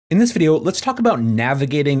In this video, let's talk about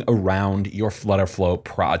navigating around your FlutterFlow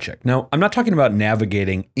project. Now, I'm not talking about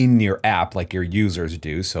navigating in your app like your users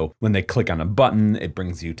do. So when they click on a button, it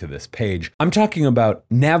brings you to this page. I'm talking about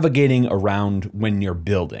navigating around when you're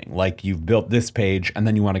building, like you've built this page and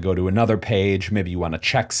then you want to go to another page. Maybe you want to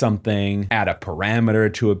check something, add a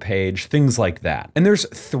parameter to a page, things like that. And there's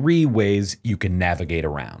three ways you can navigate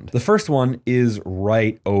around. The first one is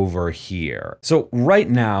right over here. So right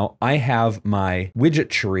now I have my widget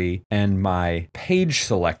tree and my page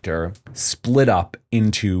selector split up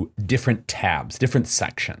into different tabs, different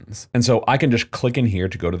sections. And so I can just click in here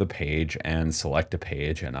to go to the page and select a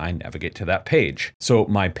page and I navigate to that page. So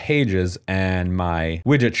my pages and my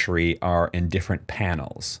widget tree are in different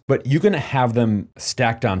panels, but you can have them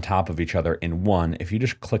stacked on top of each other in one if you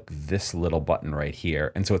just click this little button right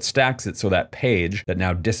here. And so it stacks it so that page that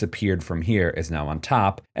now disappeared from here is now on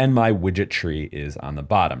top and my widget tree is on the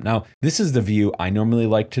bottom. Now, this is the view I normally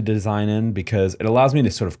like to design in because it allows me to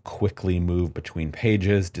sort of quickly move between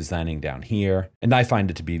pages, designing down here, and I find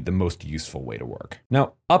it to be the most useful way to work.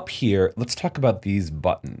 Now, up here, let's talk about these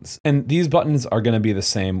buttons. And these buttons are going to be the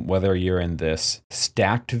same whether you're in this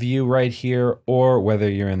stacked view right here or whether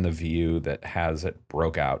you're in the view that has it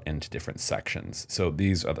broke out into different sections. So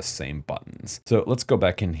these are the same buttons. So let's go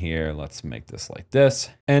back in here. Let's make this like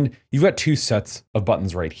this. And you've got two sets of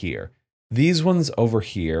buttons right here. These ones over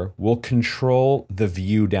here will control the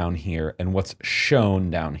view down here and what's shown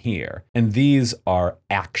down here. And these are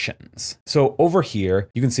actions. So over here,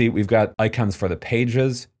 you can see we've got icons for the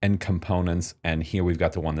pages and components. And here we've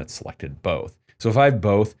got the one that selected both. So if I have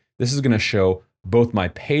both, this is going to show both my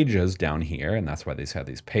pages down here. And that's why these have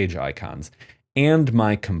these page icons. And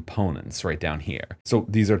my components right down here. So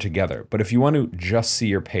these are together. But if you want to just see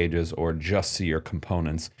your pages or just see your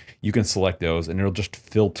components, you can select those and it'll just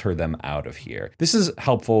filter them out of here. This is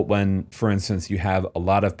helpful when, for instance, you have a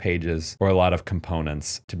lot of pages or a lot of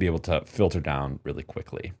components to be able to filter down really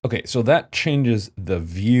quickly. Okay, so that changes the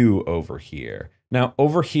view over here. Now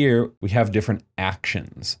over here, we have different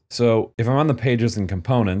actions. So if I'm on the pages and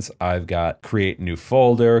components, I've got create new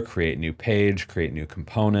folder, create new page, create new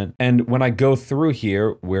component. And when I go through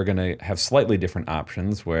here, we're gonna have slightly different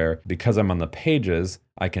options where because I'm on the pages,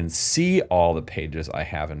 I can see all the pages I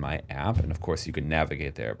have in my app. And of course you can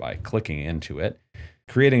navigate there by clicking into it,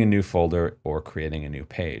 creating a new folder or creating a new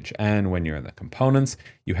page. And when you're in the components,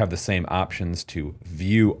 you have the same options to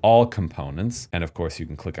view all components. And of course you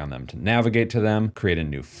can click on them to navigate to them, create a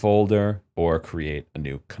new folder or create a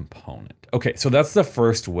new component. Okay, so that's the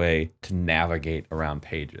first way to navigate around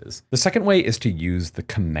pages. The second way is to use the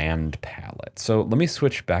command palette. So let me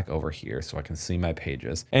switch back over here so I can see my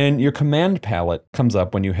pages. And your command palette comes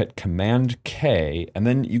up when you hit Command K, and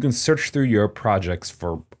then you can search through your projects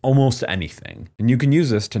for almost anything. And you can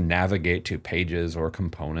use this to navigate to pages or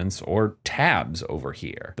components or tabs over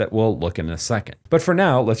here that we'll look in a second. But for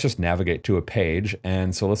now, let's just navigate to a page.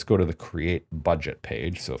 And so let's go to the Create Budget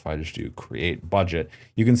page. So if I just do Create Budget,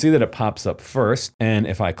 you can see that it pops up first. And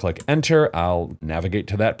if I click Enter, I'll navigate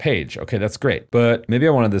to that page. Okay, that's great. But maybe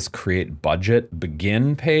I wanted this Create Budget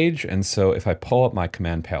Begin page. And so if I pull up my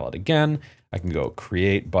command palette again, I can go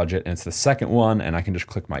Create Budget, and it's the second one, and I can just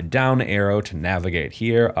click my down arrow to navigate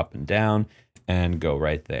here, up and down, and go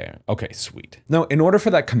right there. Okay, sweet. Now, in order for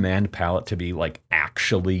that command palette to be like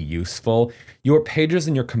actually useful, your pages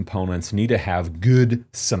and your components need to have good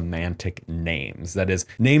semantic names. That is,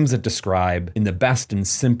 names that describe in the best and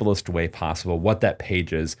simplest way possible what that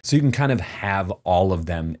page is, so you can kind of have all of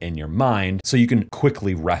them in your mind so you can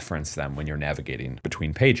quickly reference them when you're navigating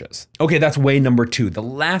between pages. Okay, that's way number two. The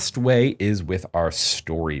last way is with our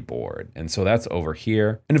storyboard. And so that's over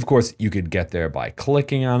here. And of course, you could get there by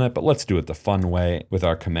clicking on it, but let's do it the fun way with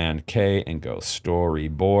our Command K and go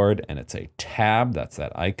Storyboard, and it's a tab, that's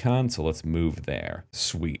that icon. So let's move there.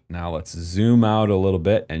 Sweet. Now let's zoom out a little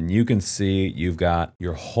bit and you can see you've got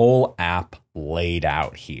your whole app laid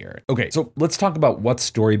out here. Okay, so let's talk about what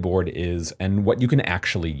Storyboard is and what you can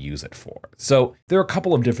actually use it for. So there are a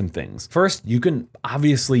couple of different things. First, you can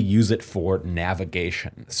obviously use it for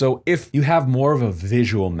navigation. So if you have more of a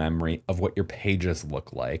visual memory of what your pages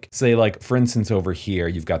look like, say like, for instance, over here,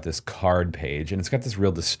 you've got this card page and it's got this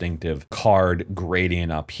real distinctive card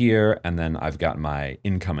gradient up here. And then I've got my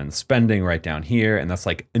income and spending right down here. And that's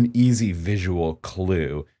like an easy visual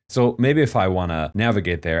clue. So maybe if I want to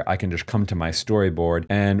navigate there, I can just come to my storyboard,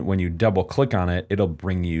 and when you double click on it, it'll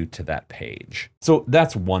bring you to that page. So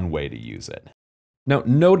that's one way to use it. Now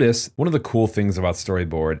notice one of the cool things about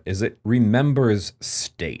Storyboard is it remembers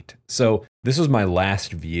state. So this was my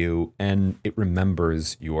last view and it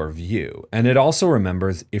remembers your view. And it also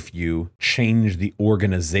remembers if you change the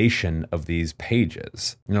organization of these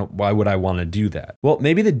pages. Why would I want to do that? Well,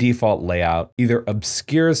 maybe the default layout either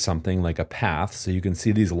obscures something like a path, so you can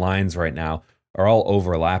see these lines right now are all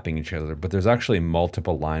overlapping each other, but there's actually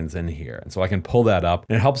multiple lines in here. And so I can pull that up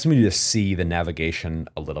and it helps me to see the navigation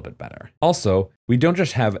a little bit better. Also, we don't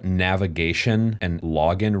just have navigation and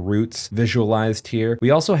login routes visualized here.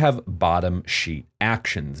 We also have bottom sheet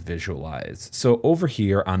actions visualized. So over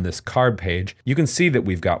here on this card page, you can see that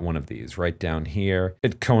we've got one of these right down here.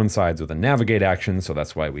 It coincides with a navigate action, so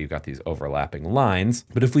that's why we've got these overlapping lines.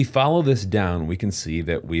 But if we follow this down, we can see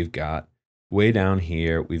that we've got way down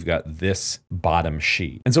here, we've got this bottom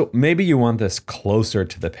sheet. And so maybe you want this closer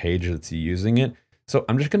to the page that's using it. So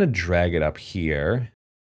I'm just gonna drag it up here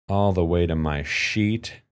all the way to my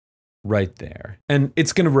sheet right there. And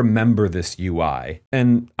it's gonna remember this UI.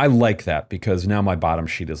 And I like that because now my bottom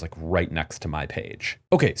sheet is like right next to my page.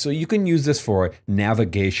 Okay, so you can use this for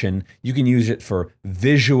navigation. You can use it for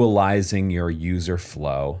visualizing your user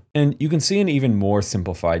flow. And you can see an even more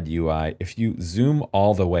simplified UI. If you zoom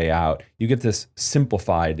all the way out, you get this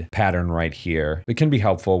simplified pattern right here. It can be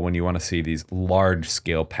helpful when you want to see these large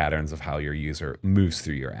scale patterns of how your user moves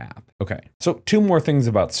through your app. Okay, so two more things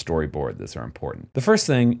about Storyboard that are important. The first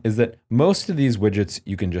thing is that most of these widgets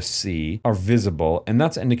you can just see are visible, and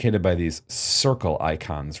that's indicated by these circle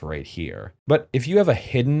icons right here. But if you have a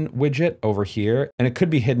hidden widget over here, and it could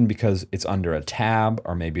be hidden because it's under a tab,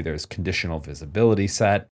 or maybe there's conditional visibility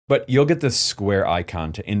set, but you'll get this square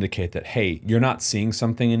icon to indicate that, hey, you're not seeing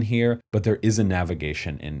something in here, but there is a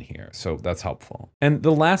navigation in here. So that's helpful. And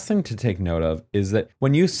the last thing to take note of is that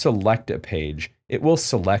when you select a page, it will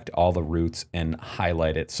select all the routes and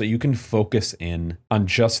highlight it so you can focus in on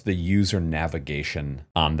just the user navigation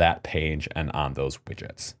on that page and on those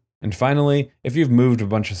widgets. And finally, if you've moved a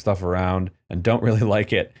bunch of stuff around and don't really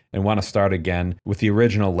like it and want to start again with the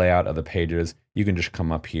original layout of the pages, you can just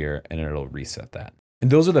come up here and it'll reset that. And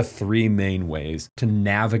those are the three main ways to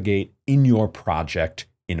navigate in your project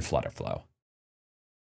in FlutterFlow.